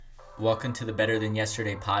Welcome to the Better Than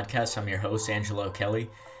Yesterday podcast. I'm your host, Angelo Kelly.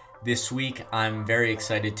 This week, I'm very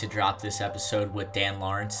excited to drop this episode with Dan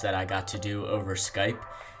Lawrence that I got to do over Skype.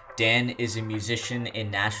 Dan is a musician in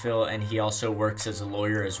Nashville, and he also works as a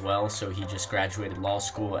lawyer as well. So he just graduated law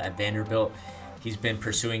school at Vanderbilt. He's been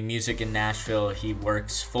pursuing music in Nashville. He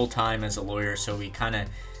works full-time as a lawyer, so we kind of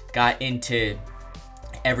got into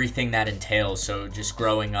everything that entails. So just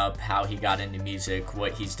growing up, how he got into music,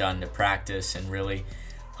 what he's done to practice and really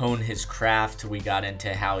hone his craft. We got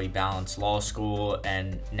into how he balanced law school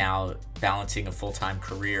and now balancing a full-time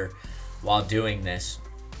career while doing this.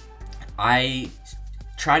 I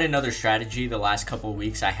tried another strategy the last couple of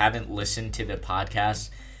weeks. I haven't listened to the podcast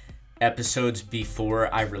episodes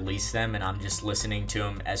before I release them, and I'm just listening to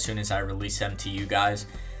them as soon as I release them to you guys.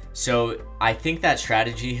 So I think that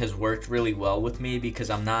strategy has worked really well with me because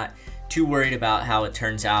I'm not too worried about how it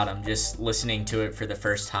turns out. I'm just listening to it for the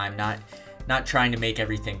first time, not trying to make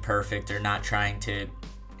everything perfect or not trying to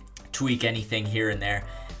tweak anything here and there.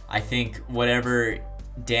 I think whatever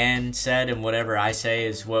Dan said and whatever I say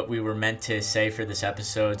is what we were meant to say for this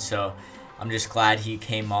episode. So I'm just glad he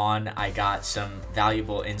came on. I got some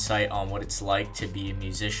valuable insight on what it's like to be a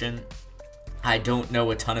musician. I don't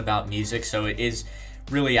know a ton about music, so it is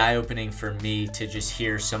really eye-opening for me to just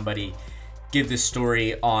hear somebody give the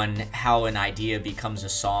story on how an idea becomes a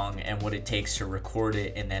song and what it takes to record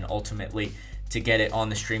it and then ultimately to get it on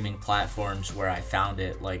the streaming platforms where I found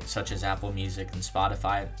it, like such as Apple Music and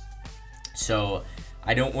Spotify. So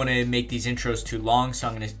I don't want to make these intros too long, so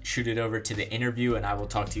I'm going to shoot it over to the interview and I will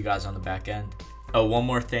talk to you guys on the back end. Oh, one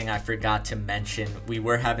more thing I forgot to mention. We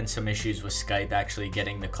were having some issues with Skype actually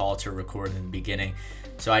getting the call to record in the beginning.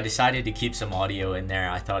 So I decided to keep some audio in there.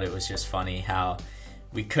 I thought it was just funny how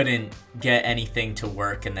we couldn't get anything to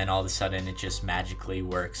work and then all of a sudden it just magically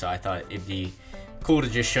worked. So I thought it'd be cool to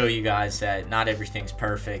just show you guys that not everything's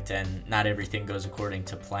perfect and not everything goes according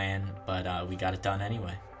to plan, but we got it done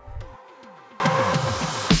anyway.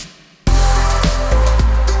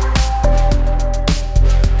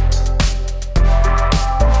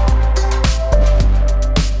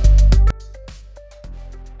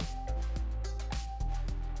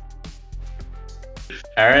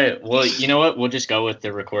 All right. Well, you know what? We'll just go with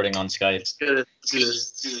the recording on Skype. Let's do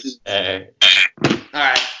this. All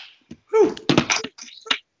right. Whew.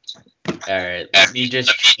 All right. Let me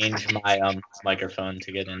just change my microphone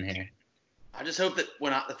to get in here. I just hope that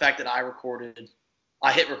the fact that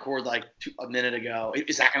I hit record like a minute ago.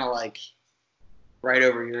 Is that gonna like right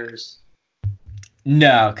over yours?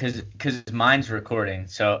 No, cause mine's recording.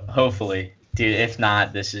 So hopefully, dude. If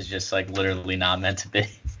not, this is just like literally not meant to be.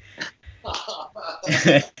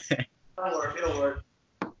 It'll work.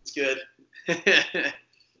 It's good.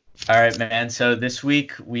 All right, man. So this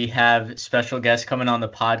week we have special guests coming on the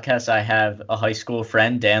podcast. I have a high school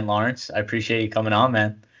friend, Dan Lawrence. I appreciate you coming on,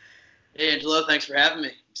 man. Hey, Angelo. Thanks for having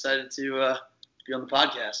me. Excited to be on the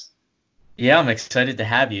podcast. Yeah, I'm excited to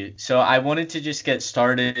have you. So I wanted to just get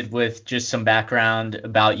started with just some background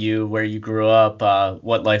about you, where you grew up,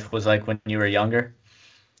 what life was like when you were younger.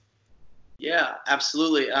 Yeah,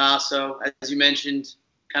 absolutely. So as you mentioned,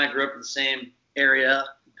 kind of grew up in the same area,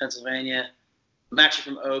 Pennsylvania. I'm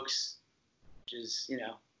actually from Oaks, which is,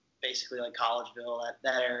 basically like Collegeville,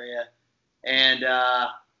 that area. And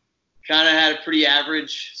kind of had a pretty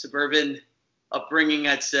average suburban upbringing,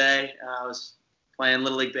 I'd say. I was playing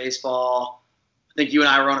Little League Baseball. I think you and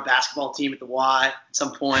I were on a basketball team at the Y at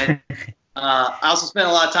some point. I also spent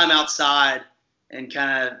a lot of time outside and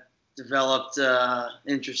kind of developed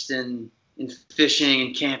interest in fishing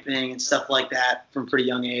and camping and stuff like that from a pretty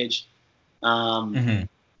young age. Hanging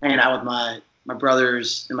out with my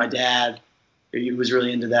brothers and my dad, who was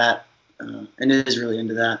really into that and is really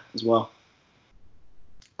into that as well.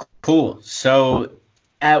 Cool. So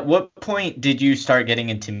at what point did you start getting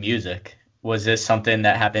into music? Was this something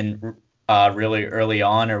that happened really early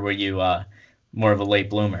on, or were you more of a late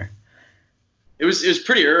bloomer? It was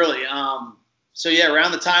pretty early. So yeah,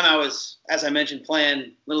 around the time I was, as I mentioned,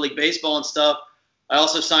 playing Little League Baseball and stuff, I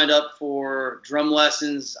also signed up for drum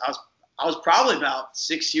lessons. I was probably about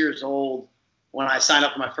 6 years old when I signed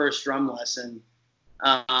up for my first drum lesson.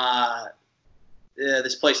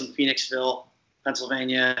 This place in Phoenixville,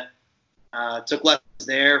 Pennsylvania. Took lessons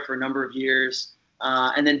there for a number of years.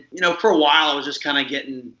 And then, for a while I was just kind of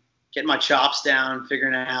getting my chops down,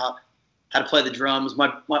 figuring out how to play the drums.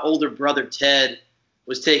 My older brother, Ted,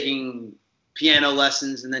 was taking piano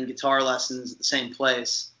lessons and then guitar lessons at the same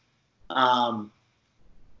place. So,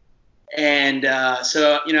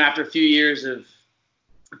 after a few years of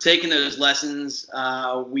taking those lessons,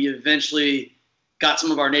 we eventually got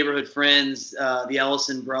some of our neighborhood friends, the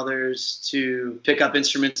Ellison brothers, to pick up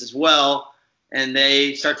instruments as well. And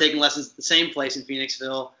they started taking lessons at the same place in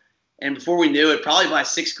Phoenixville. And before we knew it, probably by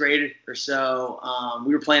 6th grade or so,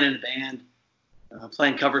 we were playing in a band,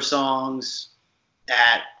 playing cover songs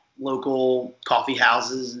at local coffee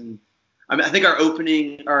houses. And I think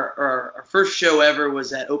our first show ever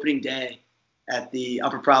was at opening day at the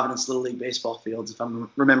Upper Providence Little League baseball fields, if I'm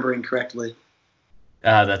remembering correctly.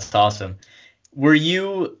 That's awesome. Were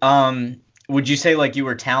you, would you say like you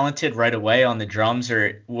were talented right away on the drums,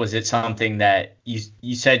 or was it something that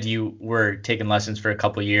you said you were taking lessons for a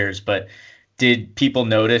couple years, but did people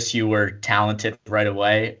notice you were talented right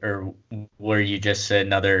away, or were you just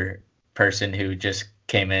another person who just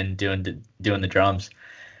came in doing the drums?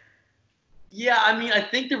 Yeah, I mean, I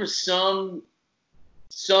think there was some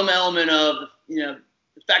element of, the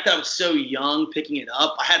fact that I was so young picking it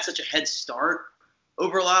up. I had such a head start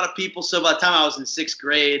over a lot of people. So by the time I was in 6th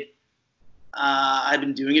grade, I'd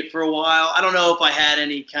been doing it for a while. I don't know if I had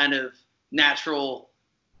any kind of natural,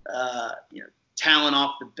 talent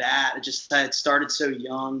off the bat. I had started so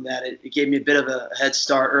young that it gave me a bit of a head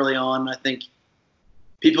start early on. I think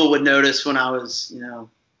people would notice when I was,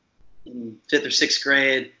 in 5th or 6th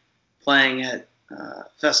grade playing at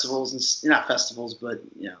festivals, and not festivals, but,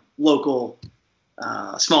 local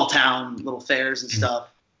small town little fairs and stuff.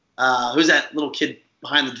 Who's that little kid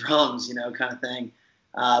behind the drums, kind of thing.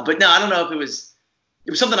 But no, I don't know if it was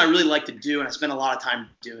something I really liked to do, and I spent a lot of time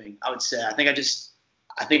doing, I would say. I think I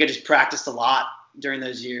just practiced a lot during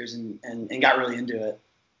those years and got really into it.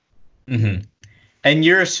 Mm-hmm. And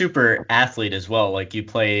you're a super athlete as well. Like you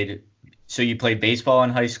played baseball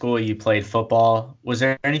in high school, you played football. Was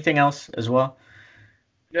there anything else as well?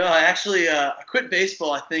 No, I actually I quit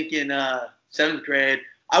baseball, I think, in 7th grade.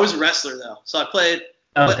 I was a wrestler, though. So I played.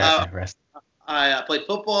 I played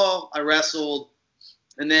football, I wrestled,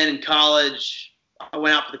 and then in college, I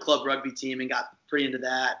went out for the club rugby team and got pretty into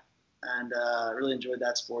that, and really enjoyed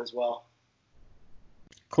that sport as well.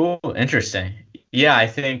 Cool. Interesting. Yeah, I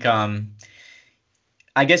think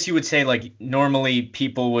I guess you would say like normally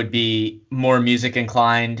people would be more music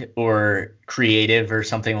inclined or creative or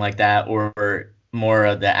something like that, or more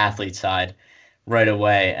of the athlete side right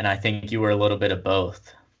away. And I think you were a little bit of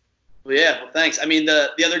both. Well, yeah. Well, thanks. I mean,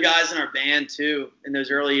 the other guys in our band too, in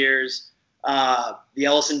those early years, the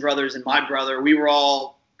Ellison brothers and my brother, we were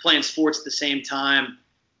all playing sports at the same time.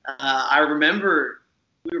 I remember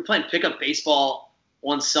we were playing pickup baseball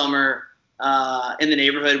one summer in the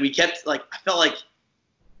neighborhood. We kept I felt like,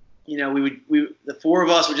 the four of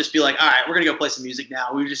us would just be like, all right, we're gonna go play some music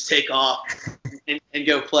now. We would just take off and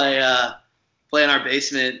go play in our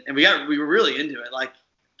basement, and we were really into it. Like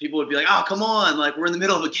people would be like, oh, come on, like we're in the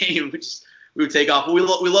middle of a game. We would take off. We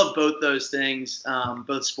love both those things,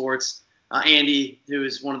 both sports. Andy, who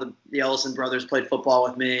is one of the Ellison brothers, played football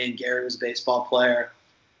with me, and Gary was a baseball player.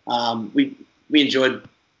 We enjoyed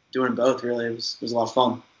doing both. Really, it was a lot of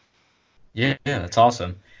fun. Yeah, that's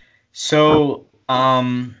awesome. So,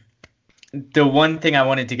 the one thing I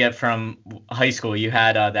wanted to get from high school, you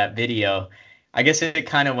had that video. I guess it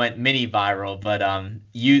kind of went mini viral, but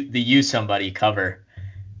the You Somebody cover.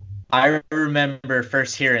 I remember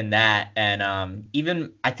first hearing that, and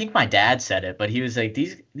even I think my dad said it, but he was like,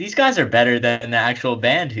 "These guys are better than the actual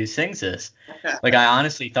band who sings this." Like I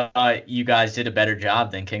honestly thought you guys did a better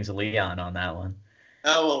job than Kings of Leon on that one.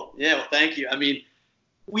 Oh well, yeah. Well, thank you. I mean,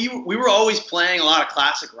 we were always playing a lot of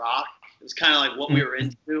classic rock. It was kind of like what we were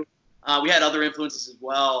into. We had other influences as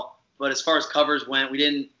well, but as far as covers went, we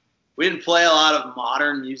didn't play a lot of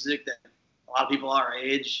modern music that a lot of people our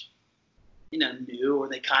age, knew, or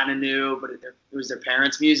they kind of knew, but it was their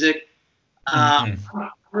parents' music. I'm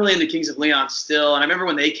really into Kings of Leon still, and I remember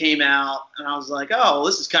when they came out, and I was like, oh, well,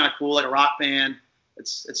 this is kind of cool, like a rock band.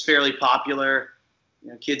 It's fairly popular.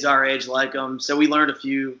 Kids our age like them. So we learned a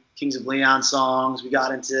few Kings of Leon songs. We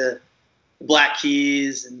got into the Black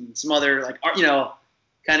Keys and some other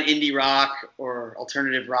kind of indie rock or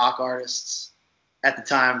alternative rock artists at the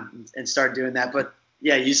time, and started doing that. But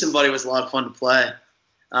yeah, You Somebody was a lot of fun to play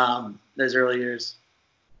those early years.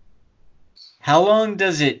 How long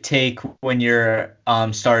does it take when you're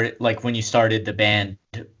when you started the band?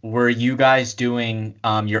 Were you guys doing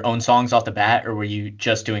your own songs off the bat, or were you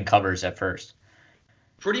just doing covers at first?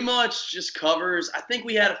 Pretty much just covers. I think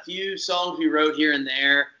we had a few songs we wrote here and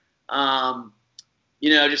there.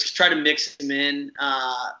 Just try to mix them in.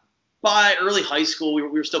 By early high school, we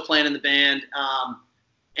were still playing in the band,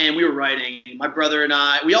 and we were writing. My brother and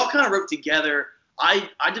I, we all kind of wrote together. I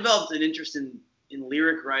developed an interest in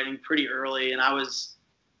lyric writing pretty early, and I was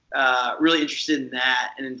really interested in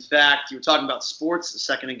that. And in fact, you were talking about sports a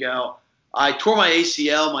second ago. I tore my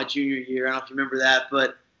ACL my junior year. I don't know if you remember that,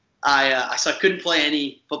 but so I couldn't play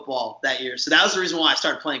any football that year. So that was the reason why I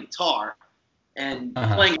started playing guitar. And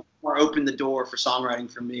playing guitar opened the door for songwriting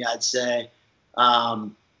for me, I'd say. I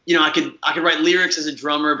could write lyrics as a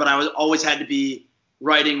drummer, but I always had to be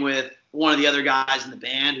writing with one of the other guys in the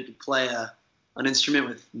band who could play an instrument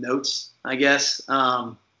with notes, I guess.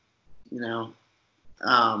 The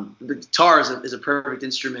guitar is a perfect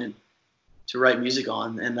instrument to write music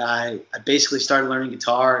on, and I basically started learning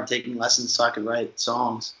guitar and taking lessons so I could write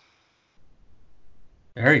songs.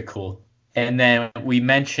 Very cool. And then we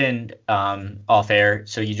mentioned off air,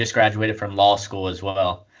 so you just graduated from law school as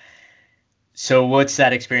well. So what's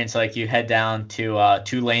that experience like? You head down to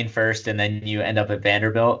Tulane first, and then you end up at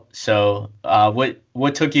Vanderbilt. So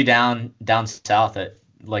what took you down south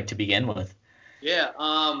to begin with? Yeah,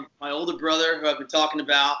 my older brother, who I've been talking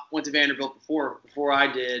about, went to Vanderbilt before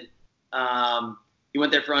I did. He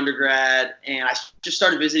went there for undergrad, and I just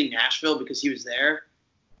started visiting Nashville because he was there.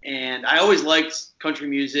 And I always liked country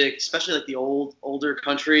music, especially like the older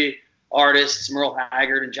country artists, Merle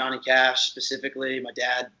Haggard and Johnny Cash specifically. My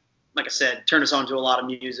dad, like I said, turned us on to a lot of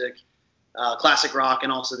music, classic rock,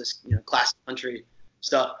 and also this classic country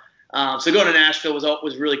stuff. So going to Nashville was a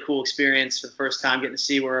really cool experience for the first time, getting to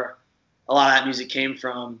see where a lot of that music came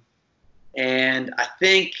from. And I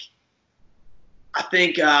think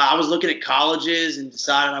I was looking at colleges and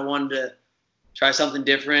decided I wanted to try something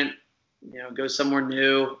different, go somewhere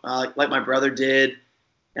new, like my brother did.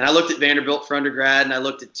 And I looked at Vanderbilt for undergrad, and I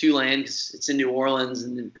looked at Tulane because it's in New Orleans,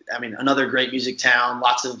 and another great music town,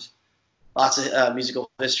 lots of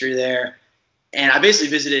musical history there. And I basically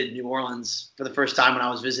visited New Orleans for the first time when I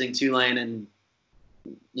was visiting Tulane, and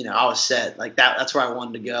I was set. Like that's where I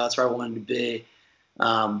wanted to go. That's where I wanted to be.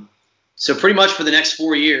 So pretty much for the next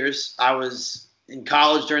 4 years, I was in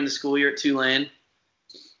college during the school year at Tulane.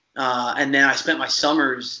 And then I spent my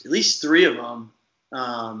summers, at least 3 of them,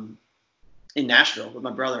 in Nashville with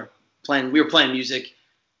my brother. We were playing music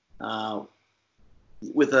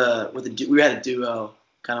we had a duo,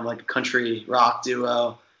 kind of like a country rock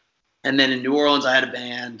duo. And then in New Orleans, I had a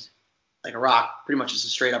band, like pretty much just a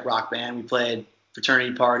straight up rock band. We played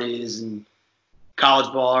fraternity parties and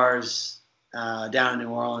college bars down in New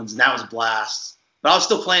Orleans, and that was a blast. But I was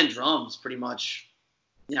still playing drums pretty much.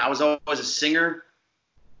 I was always a singer,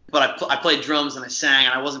 but I played drums and I sang,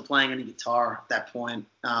 and I wasn't playing any guitar at that point,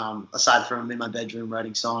 aside from in my bedroom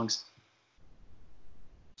writing songs.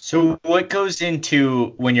 So what goes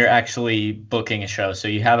into when you're actually booking a show? So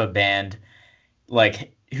you have a band,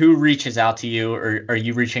 like who reaches out to you, or are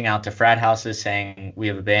you reaching out to frat houses saying we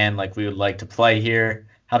have a band, like we would like to play here?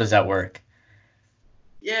 How does that work?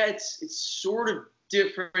 Yeah, it's sort of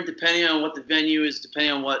different depending on what the venue is,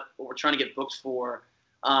 depending on what we're trying to get booked for.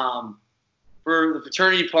 For the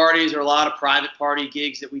fraternity parties, or a lot of private party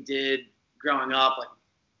gigs that we did growing up, like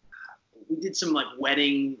we did some like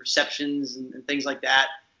wedding receptions and things like that.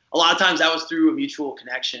 A lot of times that was through a mutual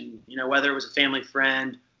connection, whether it was a family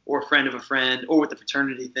friend or a friend of a friend, or with the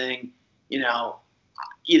fraternity thing,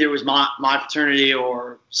 either it was my fraternity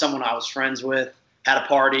or someone I was friends with had a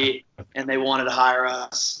party and they wanted to hire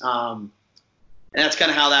us. And that's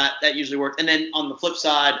kind of how that usually worked. And then on the flip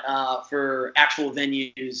side, for actual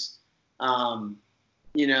venues,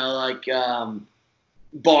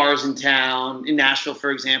 bars in town, in Nashville,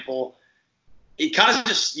 for example, it kind of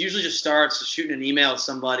usually starts shooting an email to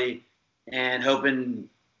somebody and hoping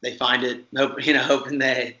they find it, hoping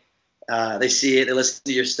they see it, they listen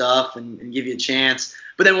to your stuff and give you a chance.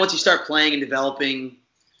 But then once you start playing and developing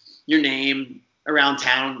your name around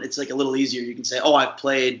town, it's like a little easier. You can say, oh, I've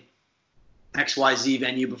played XYZ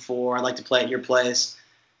venue before. I'd like to play at your place.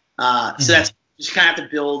 So that's just kind of have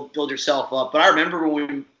to build yourself up. But I remember when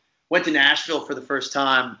we went to Nashville for the first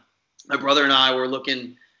time, my brother and I were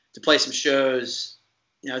looking to play some shows.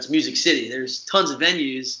 It's Music City. There's tons of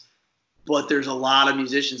venues, but there's a lot of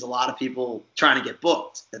musicians, a lot of people trying to get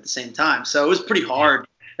booked at the same time. So it was pretty hard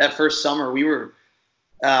that first summer. We were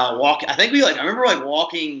walking. I remember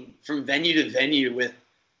walking from venue to venue with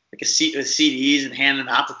like a seat with CDs and handing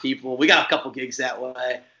them out to people. We got a couple gigs that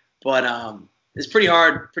way, but it's pretty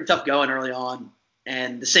hard, pretty tough going early on.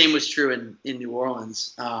 And the same was true in New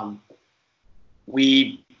Orleans.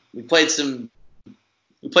 We played some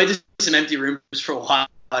empty rooms for a while,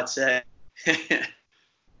 I'd say.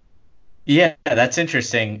 Yeah, that's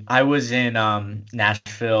interesting. I was in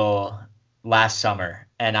Nashville last summer,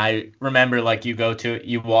 and I remember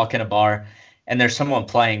you walk in a bar and there's someone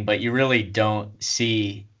playing, but you really don't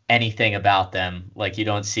see anything about them. Like you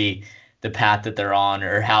don't see the path that they're on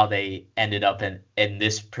or how they ended up in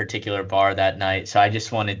this particular bar that night. So I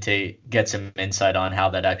just wanted to get some insight on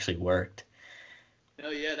how that actually worked. Oh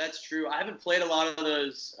yeah, that's true. I haven't played a lot of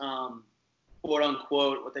those quote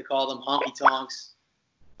unquote what they call them honky tonks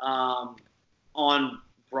on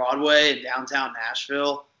Broadway in downtown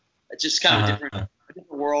Nashville. It's just kind of a different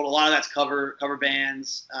world. A lot of that's cover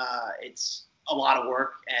bands. It's a lot of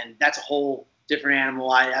work, and that's a whole different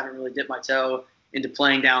animal. I haven't really dipped my toe into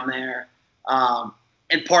playing down there,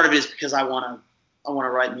 and part of it is because I want to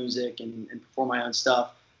write music and perform my own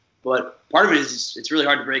stuff. But part of it is it's really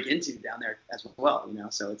hard to break into down there as well, you know.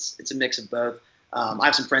 So it's a mix of both. I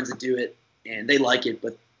have some friends that do it and they like it,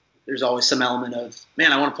 but there's always some element of,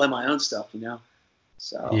 man, I want to play my own stuff, you know.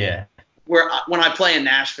 So yeah, when I play in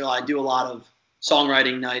Nashville, I do a lot of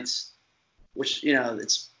songwriting nights, which, you know,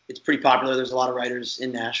 it's pretty popular. There's a lot of writers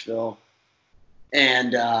in Nashville,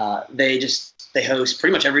 and they host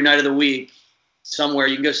pretty much every night of the week somewhere.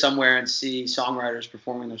 You can go somewhere and see songwriters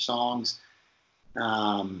performing their songs.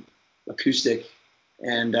 Acoustic,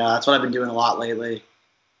 and that's what I've been doing a lot lately.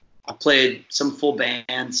 I played some full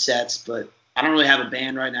band sets, but I don't really have a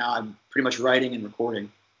band right now. I'm pretty much writing and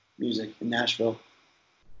recording music in Nashville.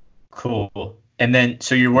 Cool. And then,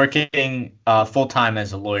 so you're working full-time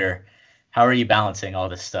as a lawyer. How are you balancing all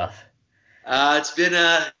this stuff? It's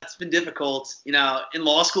been difficult. You know, in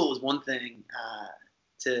law school it was one thing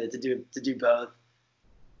to do both.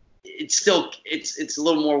 It's a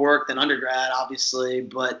little more work than undergrad, obviously,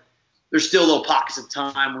 but there's still little pockets of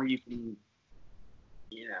time where you can,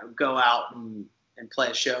 you know, go out and play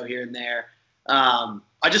a show here and there.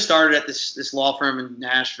 I just started at this law firm in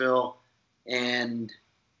Nashville, and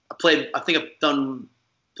I think I've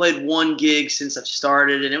played one gig since I've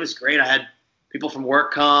started, and it was great. I had people from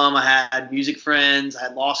work come, I had music friends, I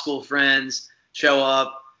had law school friends show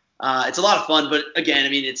up. It's a lot of fun, but again, I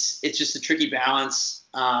mean, it's just a tricky balance.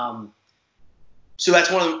 So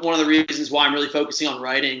that's one of the reasons why I'm really focusing on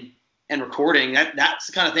writing and recording. That's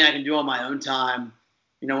the kind of thing I can do on my own time.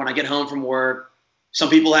 You know, when I get home from work, some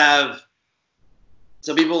people like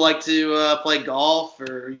to play golf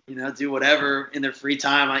or, you know, do whatever in their free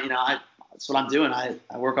time. That's what I'm doing. I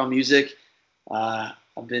work on music.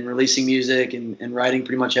 I've been releasing music and writing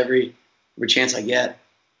pretty much every chance I get.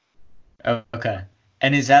 Okay.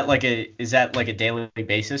 And is that like a daily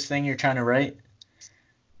basis thing you're trying to write?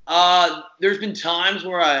 There's been times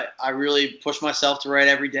where I really push myself to write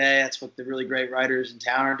every day. That's what the really great writers in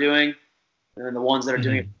town are doing, and the ones that are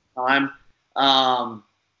doing it all the time.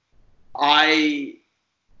 I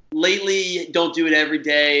lately don't do it every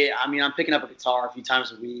day. I mean, I'm picking up a guitar a few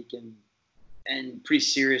times a week and pretty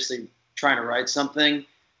seriously trying to write something.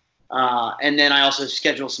 And then I also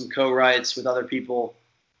schedule some co-writes with other people.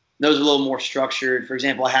 Those are a little more structured. For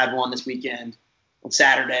example, I had one this weekend on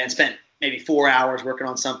Saturday and spent maybe 4 hours working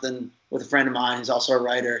on something with a friend of mine who's also a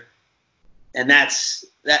writer. And that's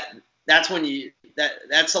when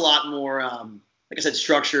that's a lot more, like I said,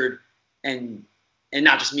 structured and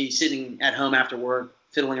not just me sitting at home after work,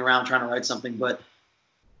 fiddling around trying to write something. But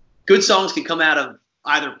good songs can come out of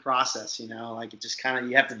either process, you know, like it just kind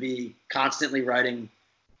of, you have to be constantly writing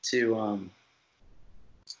to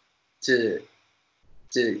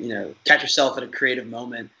you know, catch yourself at a creative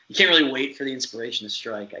moment. You can't really wait for the inspiration to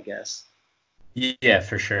strike, I guess. Yeah,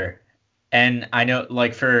 for sure. And I know,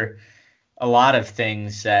 like, for a lot of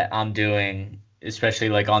things that I'm doing, especially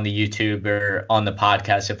like on the YouTube or on the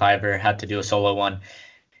podcast, if I ever have to do a solo one,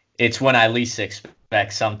 it's when I least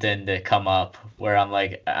expect something to come up where I'm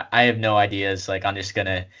like, I have no ideas. Like, I'm just going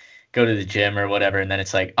to go to the gym or whatever. And then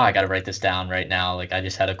it's like, oh, I got to write this down right now. Like, I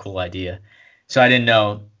just had a cool idea. So I didn't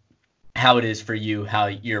know how it is for you, how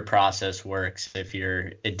your process works, if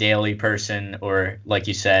you're a daily person or, like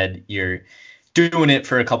you said, you're doing it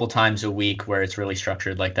for a couple times a week where it's really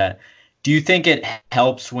structured like that. Do you think it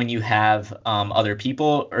helps when you have other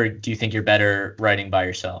people, or do you think you're better writing by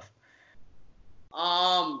yourself?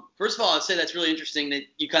 First of all, I'd say that's really interesting that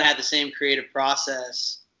you kind of had the same creative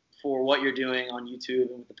process for what you're doing on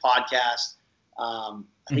YouTube and with the podcast. I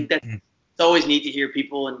think that's it's always neat to hear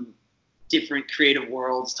people in different creative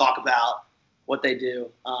worlds talk about what they do,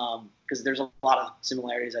 because there's a lot of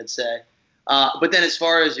similarities, I'd say. But then as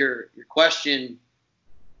far as your question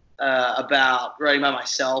about writing by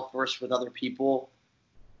myself versus with other people,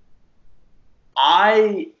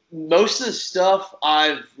 most of the stuff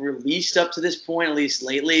I've released up to this point, at least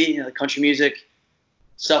lately, you know, the country music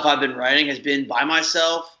stuff I've been writing has been by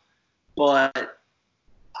myself. But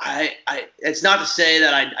it's not to say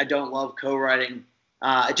that I don't love co-writing.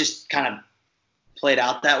 It just kind of played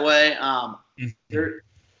out that way.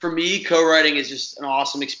 For me, co-writing is just an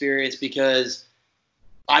awesome experience because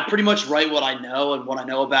I pretty much write what I know and what I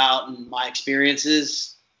know about and my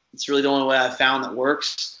experiences. It's really the only way I've found that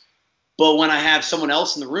works. But when I have someone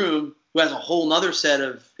else in the room who has a whole nother set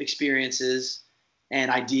of experiences and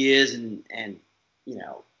ideas and you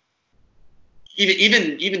know,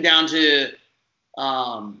 even down to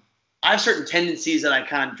I have certain tendencies that I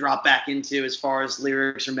kind of drop back into as far as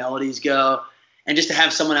lyrics or melodies go, and just to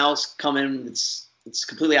have someone else come in that's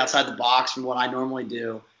completely outside the box from what I normally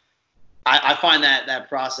do, I find that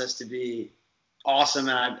process to be awesome,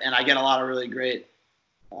 and I get a lot of really great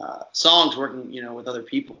songs working, you know, with other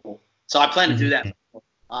people. So I plan to do that.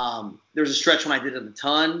 There was a stretch when I did it a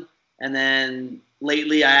ton, and then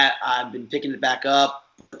lately I've been picking it back up.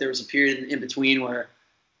 But there was a period in between where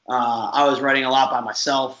I was writing a lot by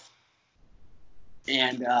myself.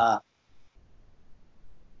 And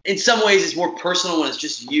in some ways, it's more personal when it's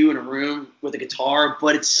just you in a room with a guitar.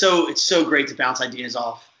 But it's so great to bounce ideas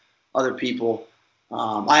off other people.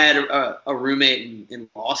 I had a roommate in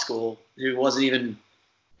law school who wasn't even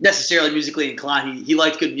necessarily musically inclined. He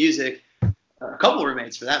liked good music. A couple of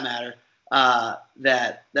roommates, for that matter,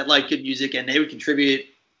 that liked good music, and they would contribute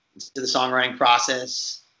to the songwriting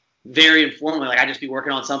process very informally. Like I'd just be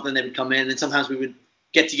working on something, they would come in, and sometimes we would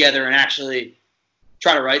get together and actually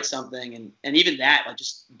try to write something, and even that, like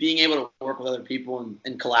just being able to work with other people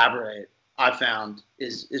and collaborate, I found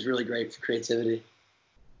is really great for creativity.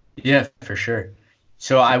 Yeah, for sure.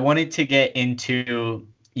 So I wanted to get into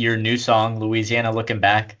your new song, Louisiana Looking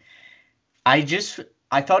Back. I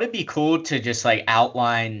thought it'd be cool to just like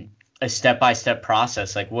outline a step-by-step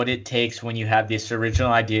process, like what it takes when you have this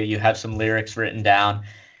original idea, you have some lyrics written down.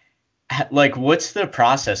 Like, what's the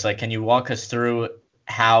process? Like, can you walk us through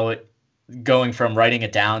how going from writing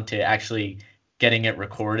it down to actually getting it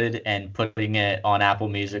recorded and putting it on Apple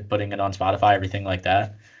Music, putting it on Spotify, everything like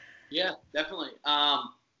that? Yeah, definitely.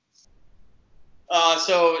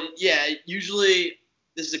 So yeah, usually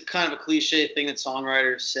this is a kind of a cliche thing that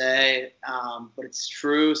songwriters say, but it's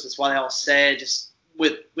true. So that's why they all say it. Just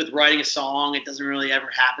with writing a song, it doesn't really ever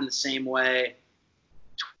happen the same way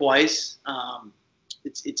twice.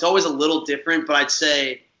 It's always a little different, but I'd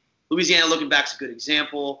say Louisiana Looking Back is a good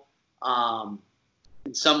example.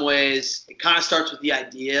 In some ways, it kind of starts with the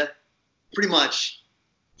idea. Pretty much,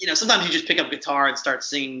 you know, sometimes you just pick up a guitar and start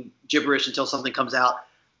singing gibberish until something comes out.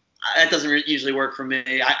 That doesn't usually work for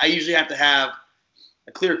me. I usually have to have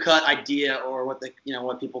a clear-cut idea, or what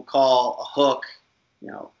people call a hook. You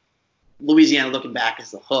know, Louisiana Looking Back is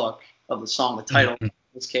the hook of the song, the title in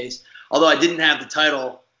this case. Although I didn't have the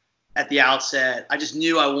title at the outset, I just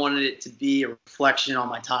knew I wanted it to be a reflection on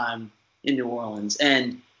my time in New Orleans,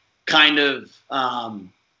 and kind of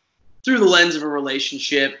through the lens of a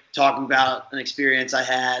relationship, talking about an experience I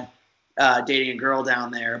had dating a girl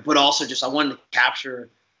down there, but also just I wanted to capture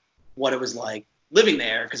what it was like living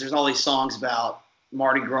there, because there's all these songs about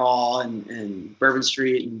Mardi Gras and Bourbon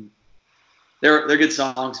Street, and they're good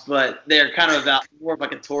songs, but they're kind of about more of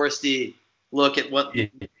like a touristy look at what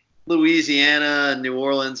Louisiana and New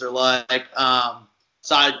Orleans are like.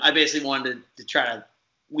 So I basically wanted to try to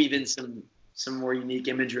weave in some more unique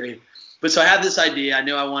imagery. But so I had this idea. I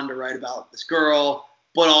knew I wanted to write about this girl,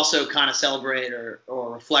 but also kind of celebrate or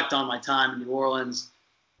reflect on my time in New Orleans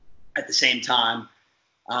at the same time.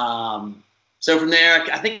 So from there,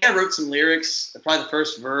 I think I wrote some lyrics, probably the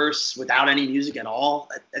first verse without any music at all.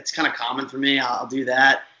 That's kind of common for me. I'll do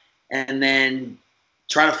that. And then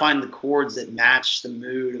try to find the chords that match the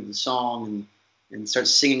mood of the song, and start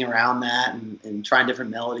singing around that, and trying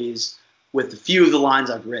different melodies with a few of the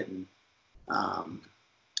lines I've written. I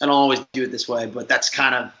don't always do it this way, but that's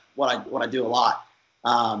kind of what I do a lot.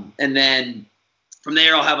 And then from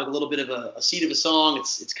there, I'll have a little bit of a seed of a song.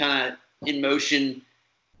 It's kind of in motion,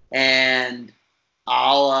 and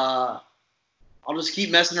I'll just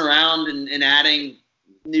keep messing around and adding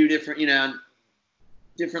new different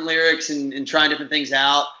lyrics and trying different things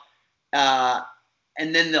out.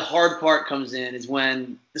 And then the hard part comes in is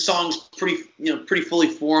when the song's pretty fully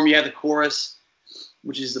formed. You have the chorus,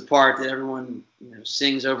 which is the part that everyone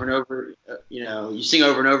sings over and over. You sing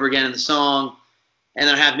over and over again in the song, and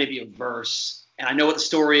then I have maybe a verse, and I know what the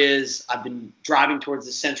story is. I've been driving towards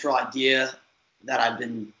the central idea that I've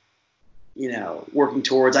been working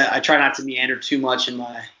towards. I try not to meander too much in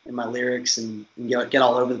my lyrics and get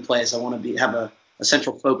all over the place. I want to have a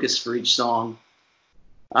central focus for each song.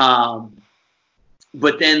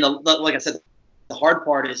 But then, like I said, the hard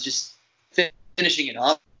part is just finishing it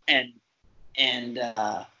up and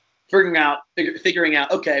figuring out,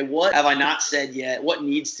 okay, what have I not said yet? What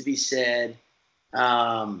needs to be said?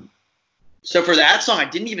 So for that song, I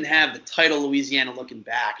didn't even have the title Louisiana Looking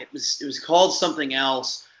Back. It was called something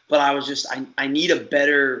else, but I was just I need a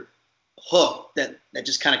better hook that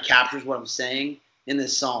just kind of captures what I'm saying in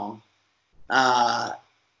this song.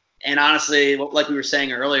 And honestly, like we were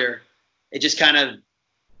saying earlier, it just kind of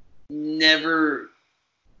never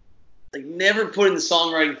putting the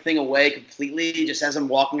songwriting thing away completely. Just as I'm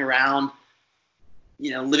walking around,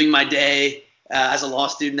 living my day as a law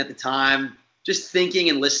student at the time, just thinking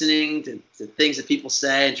and listening to things that people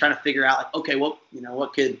say and trying to figure out, like, okay, what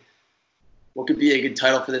could be a good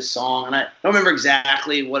title for this song? And I don't remember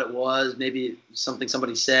exactly what it was. Maybe something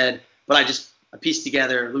somebody said, but I pieced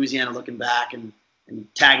together Louisiana Looking Back and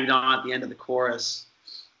tagged it on at the end of the chorus.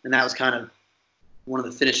 And that was kind of one of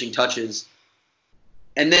the finishing touches.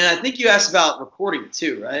 And then I think you asked about recording it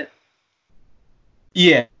too, right?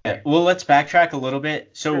 Yeah. Well, let's backtrack a little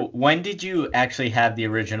bit. So when did you actually have the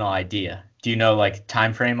original idea? Do you know, like,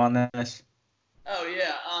 time frame on this? Oh,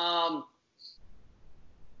 yeah.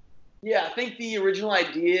 Yeah, I think the original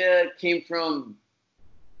idea came from,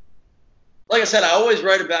 like I said, I always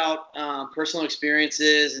write about personal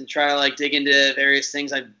experiences and try to, like, dig into various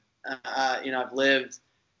things I've lived.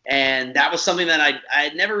 And that was something that I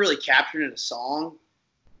had never really captured in a song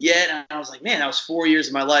yet. And I was like, man, that was 4 years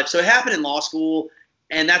of my life. So it happened in law school,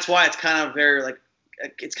 and that's why it's kind of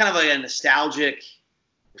it's kind of like a nostalgic,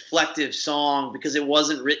 reflective song, because it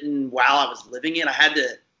wasn't written while I was living it. I had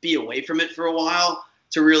to be away from it for a while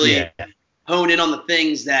to really hone in on the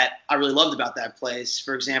things that I really loved about that place.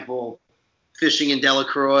 For example, fishing in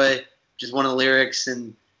Delacroix, which is one of the lyrics.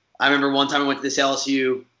 And I remember one time I went to this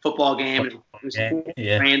LSU football game, and it was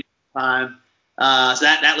rain time. So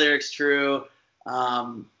that lyric's true.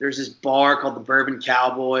 There's this bar called the Bourbon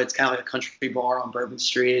Cowboy. It's kind of like a country bar on Bourbon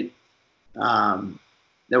Street that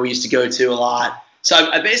we used to go to a lot.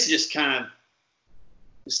 So I basically just kind of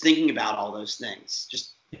was thinking about all those things.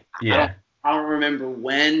 I don't remember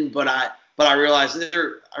when, but I realized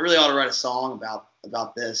I really ought to write a song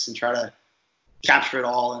about this and try to capture it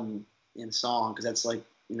all in song, because that's, like,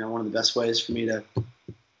 one of the best ways for me to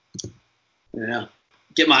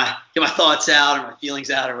get my thoughts out or my feelings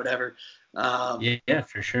out or whatever. Yeah,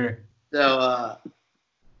 for sure. So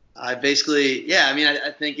I basically,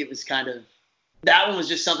 I think it was kind of, that one was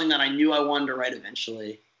just something that I knew I wanted to write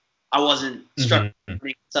eventually. I wasn't struck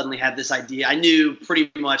suddenly had this idea. I knew pretty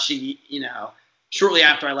much, shortly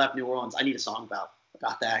after I left New Orleans, I need a song about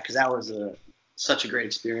that, because that was such a great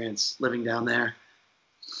experience living down there.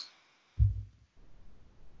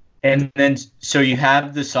 And then, so you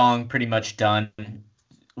have the song pretty much done.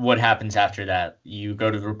 What happens after that? You go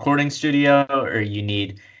to the recording studio, or you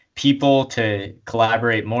need people to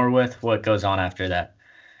collaborate more with? What goes on after that?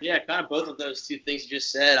 Yeah, kind of both of those two things you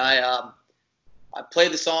just said. I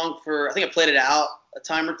played the song I think I played it out a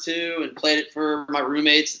time or two, and played it for my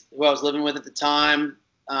roommates who I was living with at the time.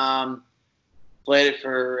 Played it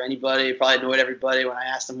for anybody, probably annoyed everybody when I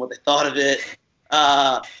asked them what they thought of it.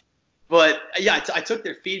 But yeah, I took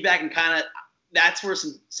their feedback, and kind of, that's where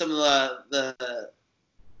some of the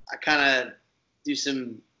I kind of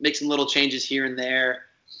make some little changes here and there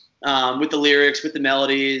with the lyrics, with the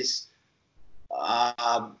melodies.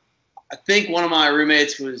 I think one of my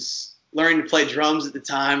roommates was learning to play drums at the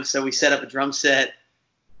time, so we set up a drum set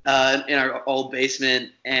in our old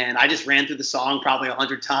basement, and I just ran through the song probably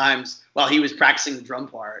 100 times while he was practicing the drum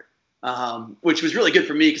part, which was really good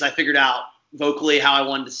for me, because I figured out vocally how I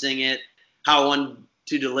wanted to sing it, how I wanted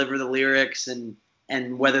to deliver the lyrics, and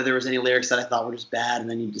whether there was any lyrics that I thought were just bad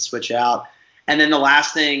and I needed to switch out. And then the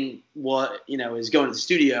last thing is going to the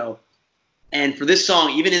studio. And for this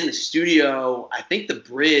song, even in the studio, I think the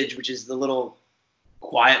bridge, which is the little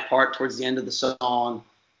quiet part towards the end of the song,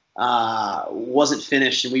 wasn't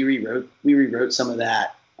finished, and we rewrote some of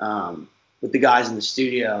that with the guys in the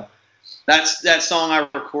studio. That song I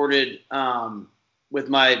recorded with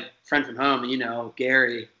my friend from home,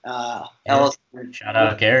 Gary Ellis. Shout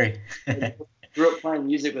out Gary. Grew up playing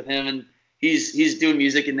music with him, and he's doing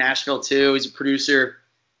music in Nashville too. He's a producer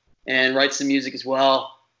and writes some music as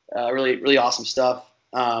well. Really, really awesome stuff.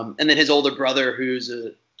 And then his older brother, who's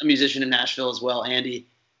a musician in Nashville as well, Andy.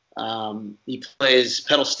 He plays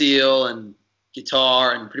pedal steel and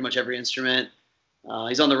guitar and pretty much every instrument.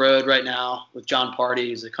 He's on the road right now with John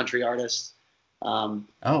Party, who's a country artist. Oh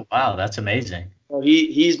wow, that's amazing. So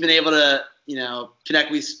he's been able to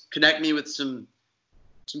connect me with some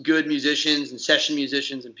good musicians and session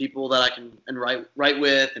musicians and people that I can write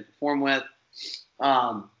with and perform with.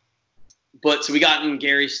 But so we got in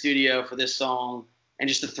Gary's studio for this song, and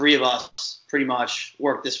just the three of us pretty much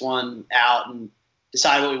worked this one out and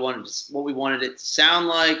decided what we wanted it to sound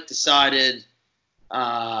like, decided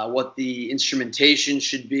what the instrumentation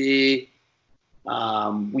should be.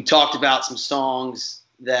 We talked about some songs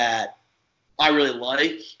that I really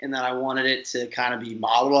like and that I wanted it to kind of be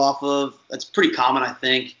modeled off of. That's pretty common, I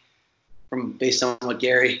think, based on what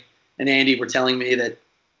Gary and Andy were telling me, that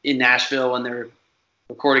in Nashville when they're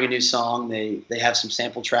recording a new song, they have some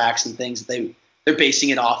sample tracks and things that they're basing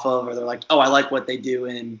it off of, or they're like, oh, I like what they do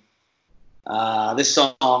in this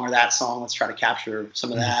song or that song. Let's try to capture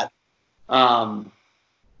some of that.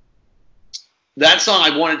 That song,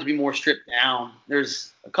 I wanted to be more stripped down.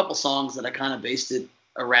 There's a couple songs that I kind of based it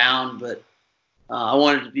around, but I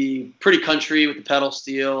wanted to be pretty country with the pedal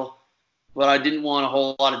steel, but I didn't want a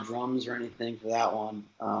whole lot of drums or anything for that one.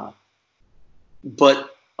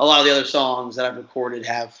 But a lot of the other songs that I've recorded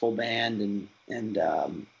have full band, and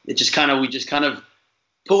we just kind of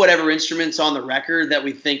put whatever instruments on the record that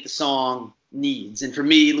we think the song needs. And for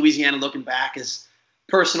me, Louisiana Looking Back is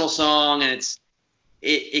a personal song, and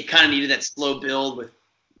it kind of needed that slow build with,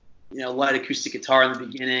 light acoustic guitar in the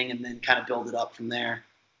beginning, and then kind of build it up from there.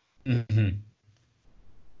 Mm-hmm.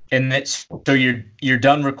 And so you're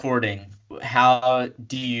done recording. How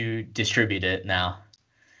do you distribute it now?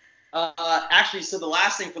 Actually, so the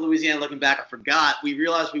last thing for Louisiana Looking Back, I forgot. We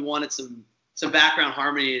realized we wanted some background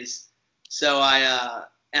harmonies. So I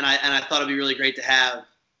thought it'd be really great to have,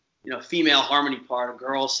 a female harmony part, a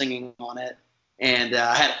girl singing on it. And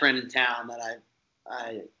I had a friend in town that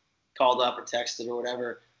I called up or texted or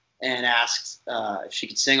whatever and asked if she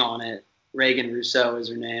could sing on it. Reagan Russo is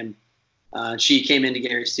her name. She came into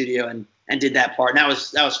Gary's studio and did that part. And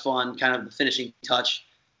that was fun, kind of the finishing touch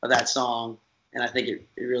of that song. And I think it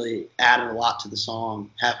really added a lot to the song,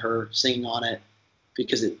 have her singing on it,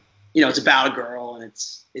 because it's about a girl, and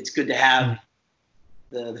it's good to have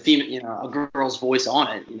the female, a girl's voice on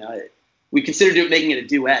it. We considered making it a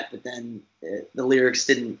duet, but then the lyrics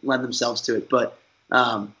didn't lend themselves to it. But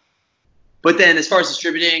then as far as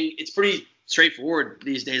distributing, it's pretty straightforward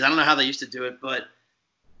these days. I don't know how they used to do it, but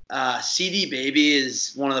CD Baby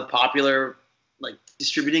is one of the popular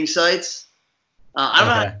distributing sites.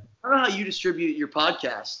 I don't know how you distribute your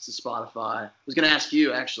podcast to Spotify. I was going to ask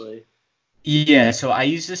you, actually. Yeah, so I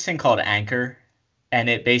use this thing called Anchor, and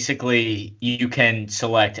it basically, you can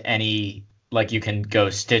select any, you can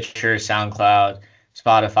go Stitcher, SoundCloud,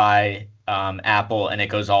 Spotify, Apple, and it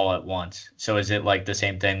goes all at once. So is it the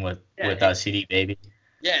same thing with CD Baby?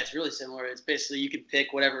 Yeah, it's really similar. It's basically, you can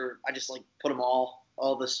pick whatever. I just put them all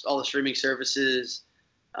the streaming services,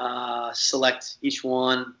 select each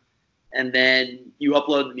one. And then you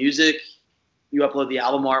upload the music, you upload the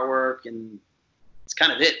album artwork, and it's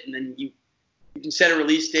kind of it. And then you can set a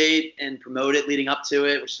release date and promote it leading up to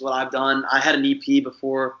it, which is what I've done. I had an EP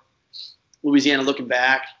before Louisiana Looking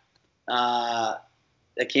Back that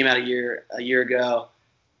came out a year ago,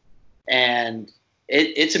 and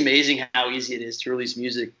it's amazing how easy it is to release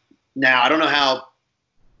music now. I don't know how.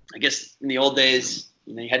 I guess in the old days,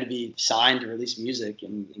 you had to be signed to release music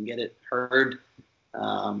and get it heard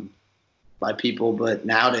by people, but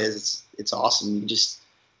nowadays it's awesome. You just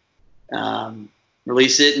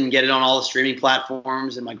release it and get it on all the streaming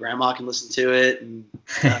platforms, and my grandma can listen to it, and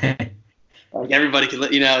everybody can.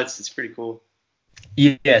 It's pretty cool.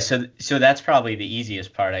 Yeah, so that's probably the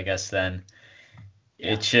easiest part, I guess. Then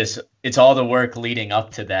it's all the work leading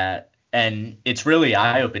up to that, and it's really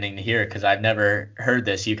eye-opening to hear, because I've never heard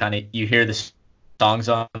this. You hear the songs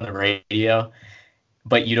on the radio,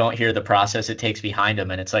 but you don't hear the process it takes behind them.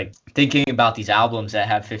 And it's thinking about these albums that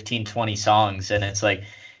have 15, 20 songs, and it's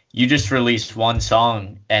you just released one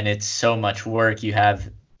song and it's so much work. You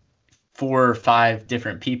have 4 or 5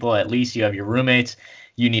 different people, at least. You have your roommates,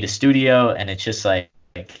 you need a studio, and it's just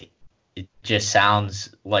it just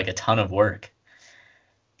sounds like a ton of work.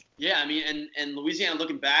 Yeah, I mean, and Louisiana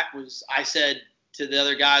Looking Back I said to the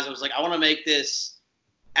other guys, I was I want to make this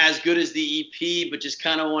as good as the EP, but just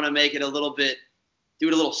kind of want to make it do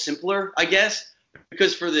it a little simpler, I guess,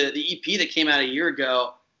 because for the EP that came out a year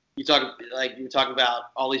ago, you talk about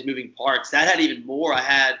all these moving parts. That had even more.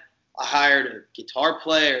 I hired a guitar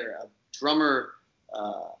player, a drummer,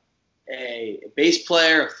 a bass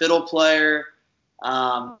player, a fiddle player,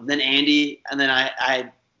 then Andy, and then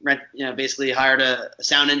I basically hired a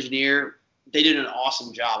sound engineer. They did an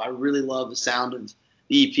awesome job. I really love the sound of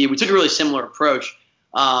the EP. We took a really similar approach,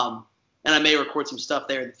 and I may record some stuff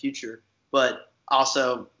there in the future, but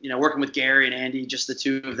also, working with Gary and Andy, just the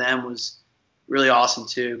two of them, was really awesome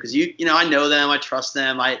too. Because I know them, I trust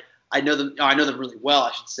them, I know them really well,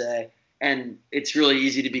 I should say. And it's really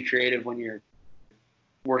easy to be creative when you're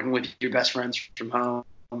working with your best friends from home.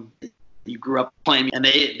 You grew up playing, and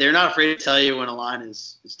they're not afraid to tell you when a line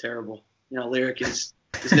is terrible. Lyric is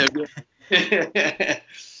no good.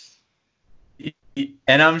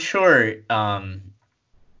 And I'm sure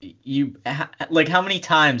like, how many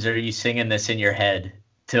times are you singing this in your head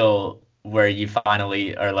till where you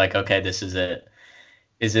finally are like, okay, this is it?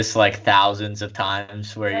 Is this like thousands of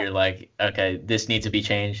times where you're like, okay, this needs to be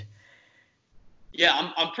changed?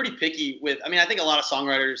 Yeah, I'm pretty picky with. I mean, I think a lot of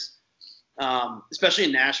songwriters, especially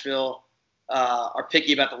in Nashville, are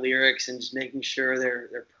picky about the lyrics and just making sure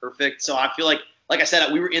they're perfect. So I feel like I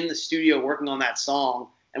said, we were in the studio working on that song,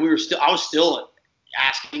 and I was still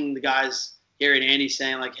asking the guys, Gary and Andy,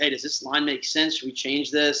 saying like, hey, does this line make sense? Should we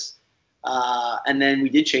change this? And then we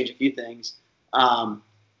did change a few things.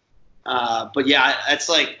 But yeah, that's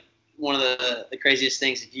like one of the craziest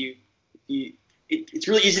things. It's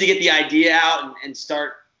really easy to get the idea out and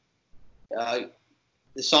start.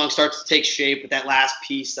 The song starts to take shape with that last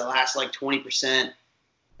piece, the last like 20%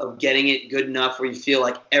 of getting it good enough where you feel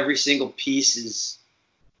like every single piece is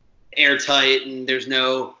airtight and there's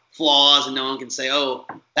no flaws and no one can say, oh,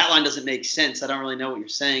 that line doesn't make sense. I don't really know what you're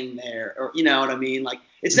saying there. Or, you know what I mean? Like,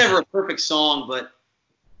 it's never a perfect song, but,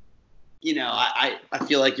 you know, I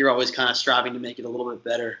feel like you're always kind of striving to make it a little bit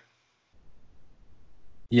better.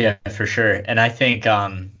 Yeah, for sure. And I think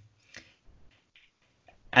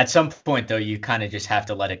at some point though, you kind of just have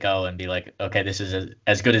to let it go and be like, okay, this is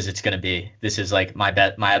as good as it's going to be. This is like my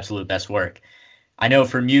absolute best work. I know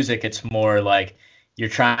for music, it's more like you're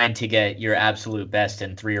trying to get your absolute best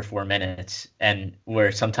in 3 or 4 minutes, and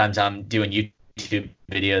where sometimes I'm doing YouTube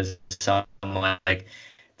videos, so I'm like,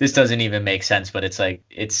 this doesn't even make sense, but it's like,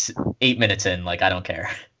 it's 8 minutes in, like, I don't care.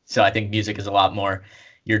 So I think music is a lot more,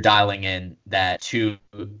 you're dialing in that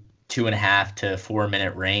 2.5 to 4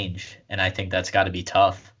 minute range, and I think that's got to be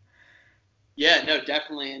tough. Yeah, no,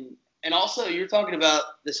 definitely. And also, you were talking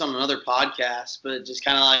about this on another podcast, but just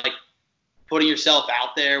kind of like putting yourself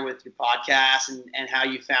out there with your podcast and how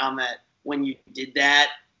you found that when you did that,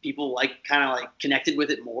 people like kind of like connected with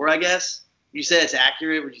it more, I guess. You say it's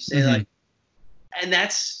accurate. Would you say like, and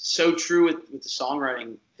that's so true with the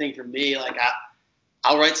songwriting thing for me. Like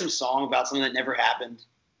I'll write some song about something that never happened,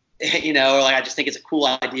 you know, or like I just think it's a cool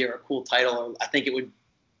idea or a cool title, or I think it would,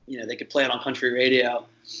 you know, they could play it on country radio,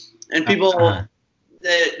 and people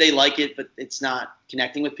they like it, but it's not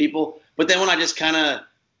connecting with people. But then when I just kind of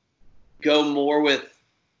go more with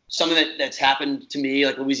something that's happened to me,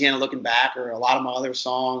 like Louisiana Looking Back or a lot of my other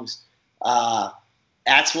songs,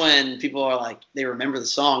 that's when people are like, they remember the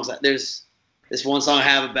songs. There's this one song I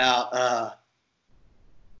have about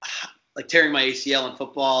like tearing my ACL in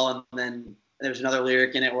football, and then there's another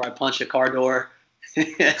lyric in it where I punch a car door.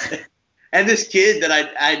 And this kid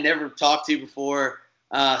that I never talked to before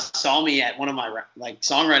saw me at one of my like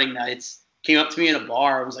songwriting nights, came up to me in a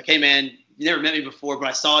bar and was like, hey man, you never met me before, but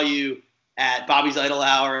I saw you at Bobby's Idle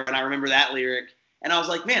Hour, and I remember that lyric. And I was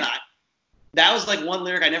like, man, that was like one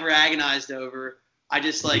lyric I never agonized over. I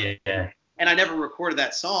just like, and I never recorded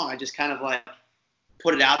that song. I just kind of like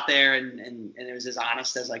put it out there, and it was as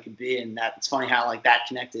honest as I could be. And it's funny how like that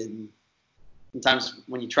connected. And sometimes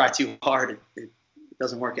when you try too hard, it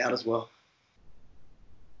doesn't work out as well.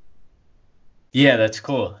 Yeah, that's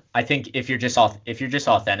cool. I think if you're just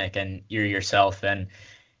authentic and you're yourself, and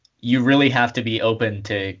you really have to be open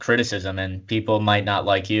to criticism, and people might not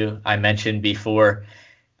like you. I mentioned before,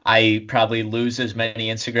 I probably lose as many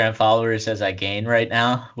Instagram followers as I gain right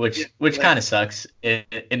now, which kind of sucks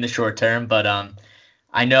in the short term. But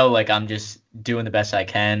I know like I'm just doing the best I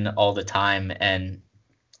can all the time, and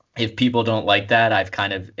if people don't like that, I've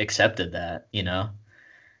kind of accepted that, you know.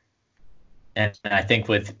 And I think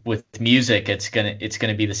with music, it's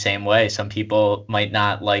gonna be the same way. Some people might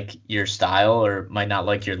not like your style or might not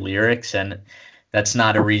like your lyrics, and that's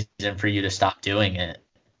not a reason for you to stop doing it.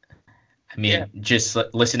 I mean, just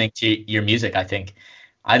listening to your music, I think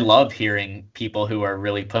I love hearing people who are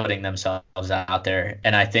really putting themselves out there,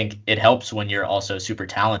 and I think it helps when you're also super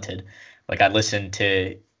talented. Like I listen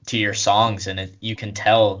to your songs, and you can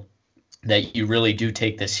tell that you really do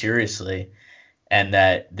take this seriously, and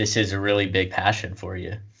that this is a really big passion for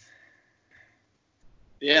you.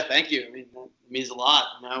 Yeah, thank you. I mean, that means a lot.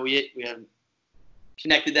 Now we haven't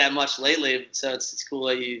connected that much lately, so it's cool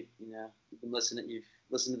that you've been listening. You've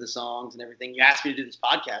listened to the songs and everything. You asked me to do this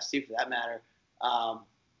podcast too, for that matter.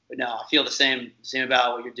 But no, I feel the same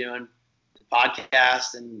about what you're doing, the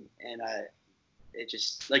podcast, and it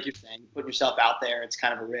just, like you're saying, putting yourself out there. It's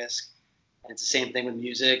kind of a risk, and it's the same thing with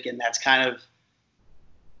music, and that's kind of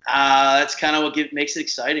what makes it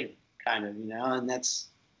exciting, kind of, you know. And that's,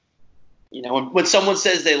 you know, when someone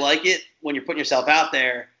says they like it, when you're putting yourself out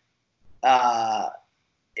there,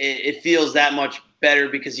 it feels that much better,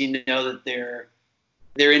 because you know that they're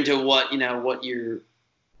into what your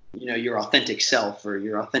authentic self or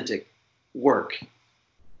your authentic work.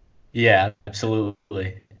 Yeah,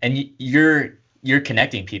 absolutely. And you're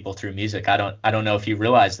connecting people through music. I don't know if you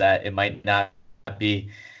realize that. It might not be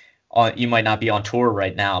on, you might not be on tour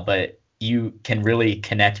right now, but you can really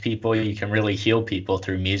connect people. You can really heal people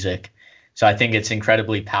through music. So I think it's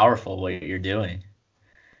incredibly powerful what you're doing.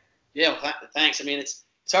 Yeah, well, thanks. I mean, it's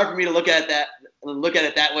hard for me to look at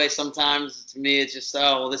it that way sometimes. To me, it's just,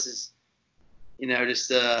 oh, well, this is,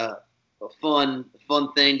 just a fun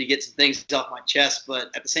thing to get some things off my chest. But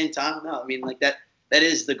at the same time, no, I mean, like that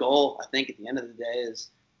is the goal. I think at the end of the day is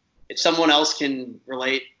if someone else can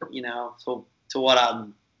relate, to what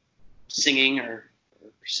I'm singing or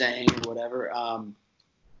saying or whatever,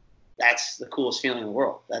 that's the coolest feeling in the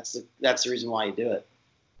world. That's the reason why you do it.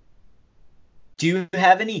 Do you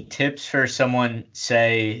have any tips for someone,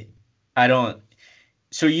 say,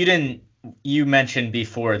 you mentioned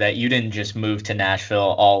before that you didn't just move to Nashville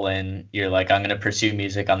all in, you're like, I'm going to pursue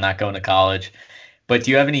music, I'm not going to college. But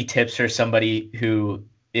do you have any tips for somebody who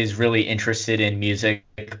is really interested in music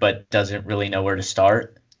but doesn't really know where to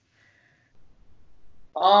start?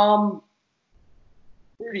 I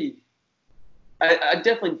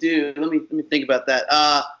definitely do. Let me think about that.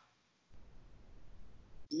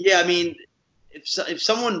 Yeah, I mean, if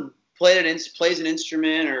someone plays an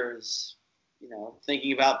instrument or is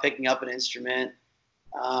thinking about picking up an instrument,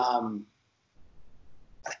 I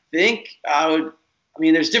think I would. I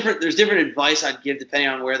mean, there's different advice I'd give depending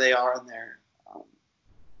on where they are in their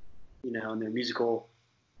in their musical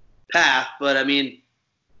path. But I mean,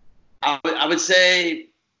 I would say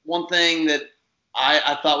one thing that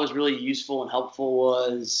I thought was really useful and helpful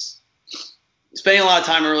was spending a lot of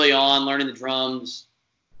time early on learning the drums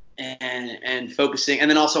and focusing, and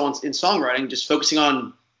then also in songwriting, just focusing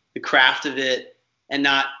on the craft of it and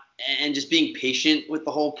just being patient with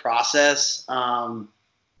the whole process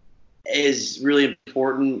is really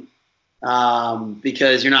important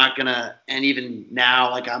because you're not gonna. And even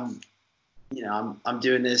now, like I'm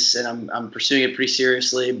doing this and I'm pursuing it pretty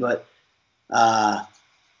seriously, but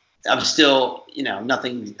I'm still,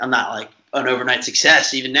 nothing. I'm not like an overnight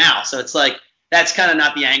success even now. So it's like that's kind of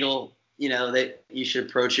not the angle, that you should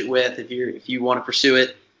approach it with if you want to pursue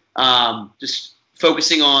it. Just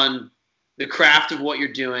focusing on the craft of what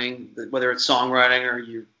you're doing, whether it's songwriting or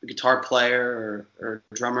you're a guitar player or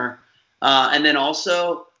a drummer. And then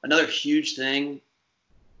also another huge thing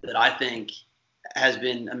that I think has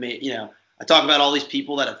been amazing. I talk about all these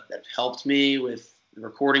people that have helped me with the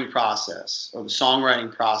recording process or the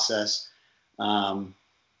songwriting process.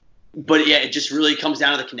 But yeah, it just really comes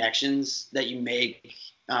down to the connections that you make.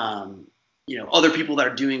 Other people that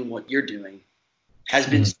are doing what you're doing has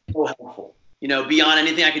been so helpful. Beyond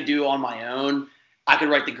anything I could do on my own, I could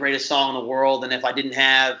write the greatest song in the world. And if I didn't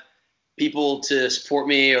have people to support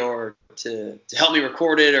me or to help me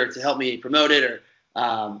record it or to help me promote it or,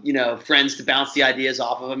 friends to bounce the ideas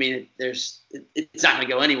off of, I mean, it's not going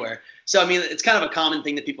to go anywhere. So, I mean, it's kind of a common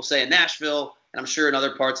thing that people say in Nashville, and I'm sure in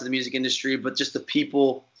other parts of the music industry, but just the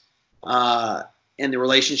people and the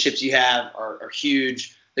relationships you have are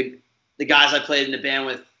huge. The guys I played in the band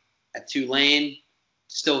with at Tulane,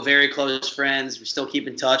 still very close friends. We still keep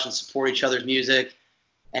in touch and support each other's music.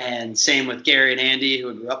 And same with Gary and Andy,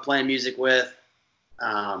 who I grew up playing music with.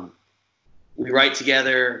 We write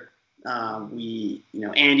together. Andy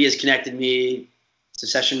has connected me to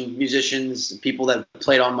session musicians, people that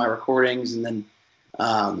played on my recordings. And then,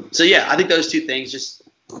 I think those two things, just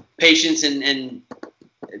patience and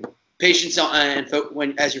patience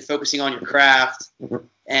as you're focusing on your craft.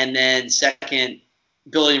 And then second,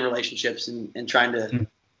 building relationships and trying to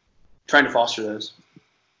foster those.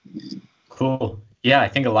 Cool. Yeah, I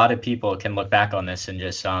think a lot of people can look back on this and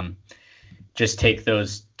just take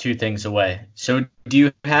those two things away. So do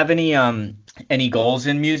you have any goals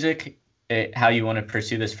in music, how you want to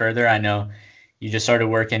pursue this further? I know you just started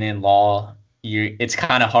working in law. It's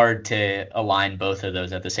kind of hard to align both of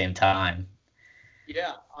those at the same time.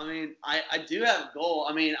 Yeah, I mean, I do have a goal.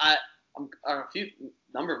 I mean, I'm a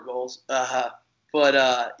number of goals,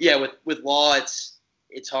 but with law, it's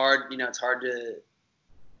hard. It's hard to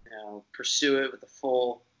pursue it with the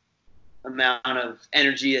full amount of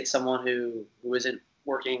energy that someone who isn't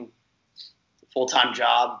working a full-time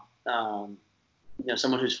job.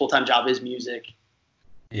 Someone whose full-time job is music.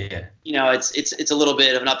 Yeah. It's a little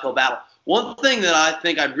bit of an uphill battle. One thing that I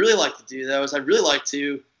think I'd really like to do though is I'd really like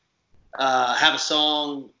to have a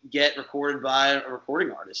song get recorded by a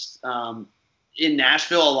recording artist. In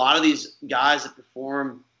Nashville, a lot of these guys that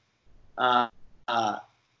perform,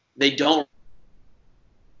 they don't.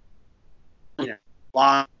 A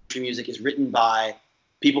lot of country music is written by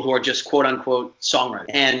people who are just quote unquote songwriters.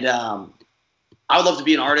 And I would love to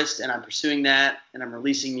be an artist, and I'm pursuing that, and I'm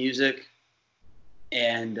releasing music.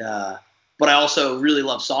 and but I also really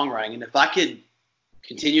love songwriting. And if I could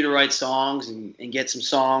continue to write songs and get some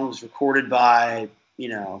songs recorded by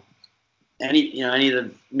any of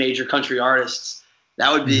the major country artists,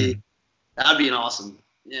 that would be an awesome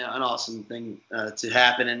thing to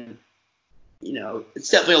happen. And it's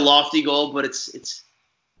definitely a lofty goal, but it's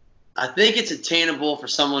I think it's attainable for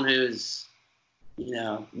someone who's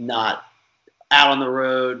not out on the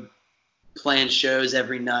road playing shows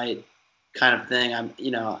every night kind of thing.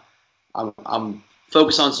 I'm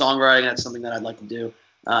focused on songwriting. That's something that I'd like to do.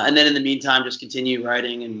 And then in the meantime, just continue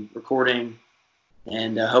writing and recording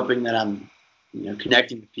and hoping that I'm,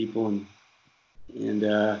 connecting with people and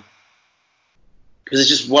because it's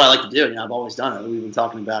just what I like to do. I've always done it. We've been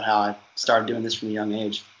talking about how I started doing this from a young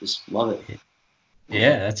age. Just love it.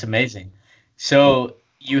 Yeah, that's amazing. So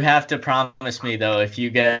you have to promise me though, if you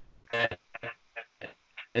get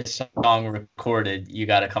a song recorded, you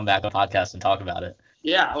got to come back on the podcast and talk about it.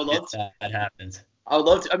 Yeah, I would love to. That happens. I would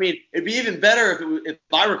love to. I mean, it'd be even better if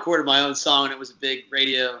I recorded my own song and it was a big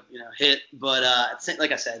radio, hit. But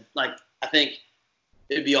like I said, I think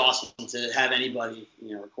it'd be awesome to have anybody,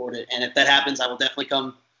 record it. And if that happens, I will definitely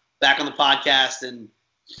come back on the podcast and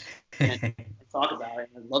talk about it.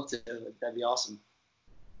 I'd love to. That'd be awesome.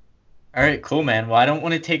 All right, cool, man. Well, I don't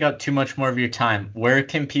want to take up too much more of your time. Where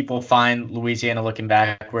can people find Louisiana Looking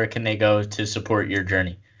Back? Where can they go to support your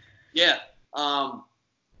journey? Yeah.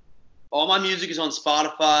 All my music is on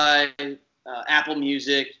Spotify, Apple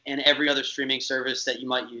Music, and every other streaming service that you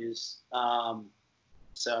might use.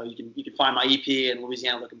 So you can find my EP and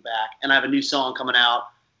Louisiana Looking Back. And I have a new song coming out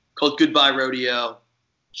called Goodbye Rodeo.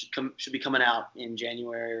 Should be coming out in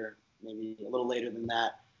January or maybe a little later than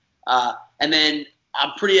that. And then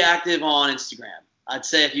I'm pretty active on Instagram. I'd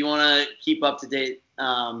say if you want to keep up to date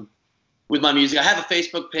with my music, I have a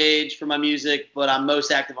Facebook page for my music, but I'm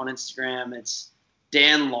most active on Instagram. It's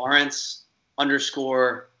Dan Lawrence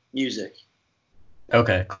 _music.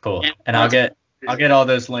 Okay, cool. And I'll get all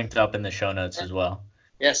those linked up in the show notes as well.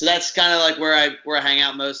 Yeah, so that's kind of like where I hang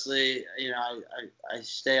out mostly. I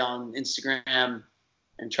stay on Instagram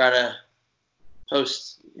and try to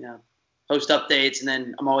post updates, and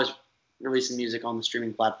then I'm always releasing music on the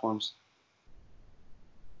streaming platforms.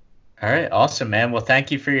 All right, awesome, man. Well,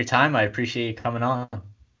 thank you for your time. I appreciate you coming on.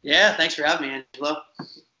 Yeah, thanks for having me, Angelo.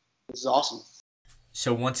 This is awesome.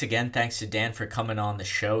 So once again, thanks to Dan for coming on the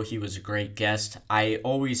show. He was a great guest. I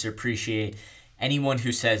always appreciate anyone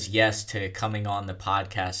who says yes to coming on the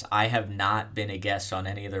podcast. I have not been a guest on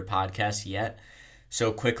any other podcasts yet.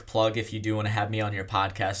 So quick plug, if you do want to have me on your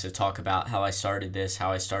podcast to talk about how I started this,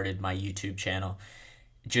 how I started my YouTube channel,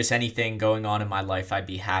 just anything going on in my life, I'd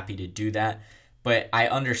be happy to do that. But I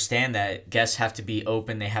understand that guests have to be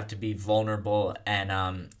open, they have to be vulnerable,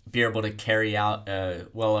 and be able to carry out a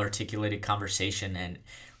well-articulated conversation. And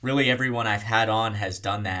really everyone I've had on has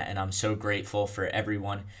done that, and I'm so grateful for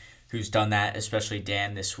everyone who's done that, especially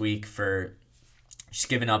Dan this week for just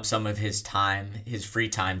giving up some of his time, his free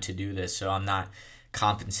time to do this. So I'm not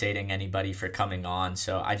compensating anybody for coming on.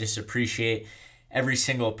 So I just appreciate every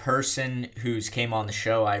single person who's came on the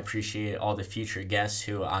show. I appreciate all the future guests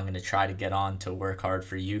who I'm going to try to get on to work hard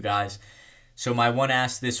for you guys. So my one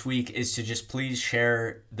ask this week is to just please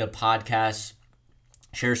share the podcast,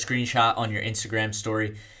 share a screenshot on your Instagram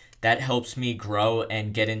story. That helps me grow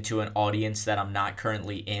and get into an audience that I'm not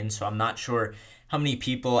currently in. So I'm not sure how many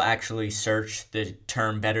people actually search the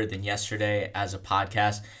term Better Than Yesterday as a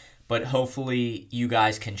podcast, but hopefully you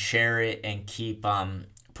guys can share it and keep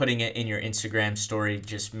putting it in your Instagram story,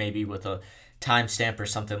 just maybe with a timestamp or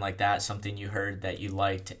something like that, something you heard that you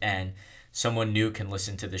liked and someone new can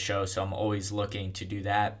listen to the show. So I'm always looking to do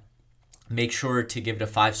that. Make sure to give it a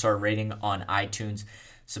 5-star rating on iTunes.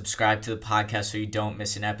 Subscribe to the podcast so you don't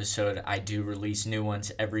miss an episode. I do release new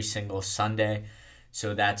ones every single Sunday.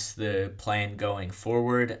 So that's the plan going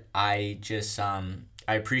forward. I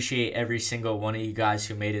appreciate every single one of you guys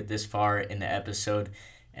who made it this far in the episode,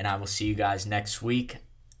 and I will see you guys next week.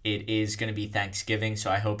 It is going to be Thanksgiving, so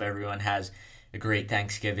I hope everyone has a great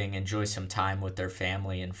Thanksgiving, enjoy some time with their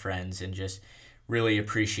family and friends, and just really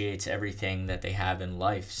appreciates everything that they have in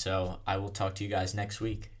life. So I will talk to you guys next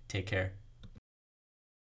week. Take care.